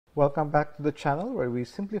Welcome back to the channel where we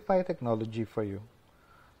simplify technology for you.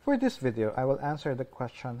 For this video, I will answer the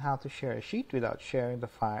question how to share a sheet without sharing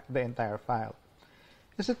the entire file.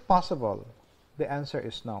 Is it possible? The answer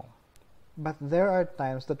is no. But there are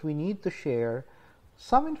times that we need to share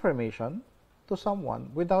some information to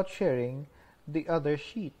someone without sharing the other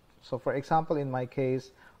sheet. So for example, in my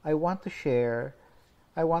case, I want to share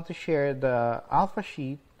the alpha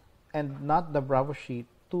sheet and not the Bravo sheet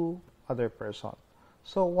to other person.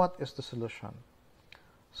 So what is the solution?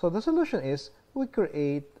 So the solution is we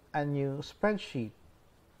create a new spreadsheet,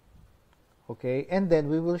 okay, and then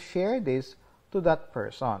we will share this to that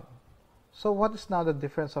person. So what is now the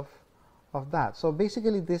difference of that? So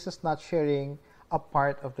basically this is not sharing a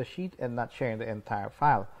part of the sheet and not sharing the entire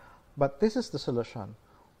file, but this is the solution.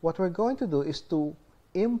 What we're going to do is to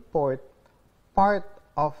import part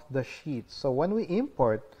of the sheet. So when we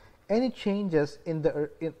import, any changes in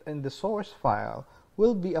the source file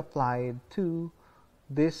will be applied to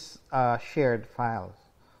this shared file.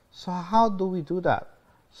 So how do we do that?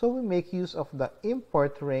 So we make use of the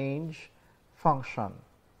import range function.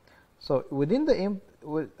 So within the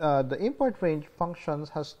import range functions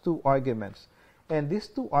has two arguments, and these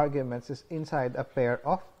two arguments is inside a pair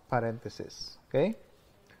of parentheses. Okay.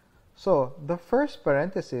 So the first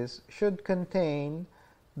parenthesis should contain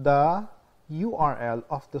the URL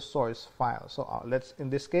of the source file. So in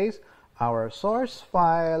this case, our source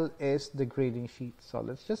file is the grading sheet. So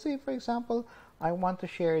let's just say, for example, I want to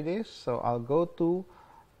share this. So I'll go to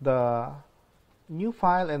the new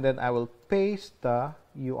file and then I will paste the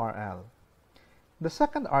URL. The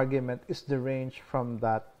second argument is the range from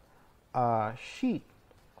that sheet.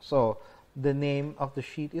 So the name of the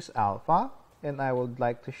sheet is alpha, and I would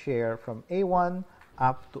like to share from A1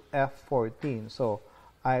 up to F14. So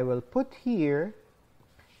I will put here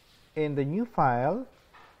in the new file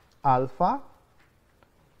alpha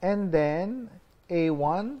and then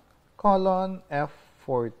A1 colon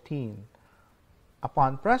F14.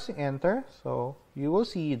 Upon pressing enter, so you will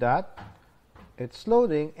see that it's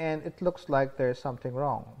loading and it looks like there's something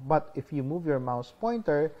wrong. But if you move your mouse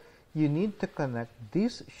pointer, you need to connect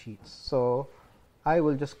these sheets. So I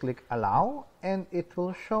will just click allow and it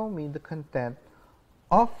will show me the content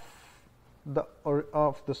of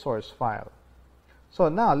the source file. So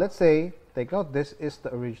now let's say, take note, this is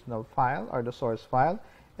the original file or the source file,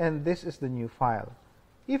 and this is the new file.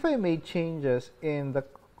 If I made changes in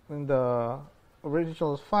the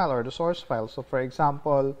original file or the source file, so for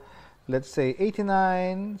example, let's say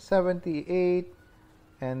 89, 78,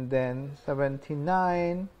 and then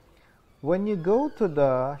 79, when you go to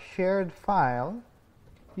the shared file,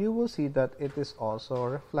 you will see that it is also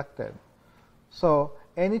reflected. So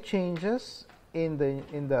any changes in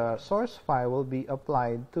the source file will be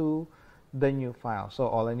applied to the new file. So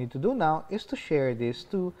all I need to do now is to share this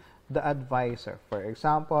to the advisor. For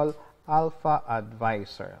example, alpha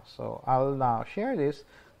advisor. So I'll now share this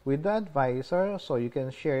with the advisor. So you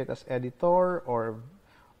can share it as editor or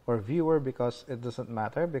viewer, because it doesn't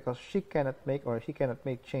matter, because she cannot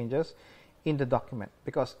make changes in the document,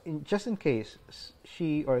 because just in case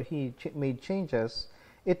she or he made changes,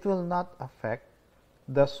 it will not affect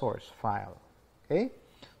the source file. Okay,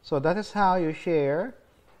 so that is how you share.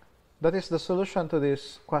 That is the solution to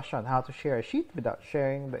this question, how to share a sheet without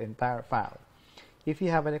sharing the entire file. If you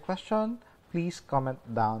have any question, please comment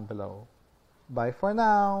down below. Bye for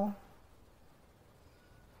now.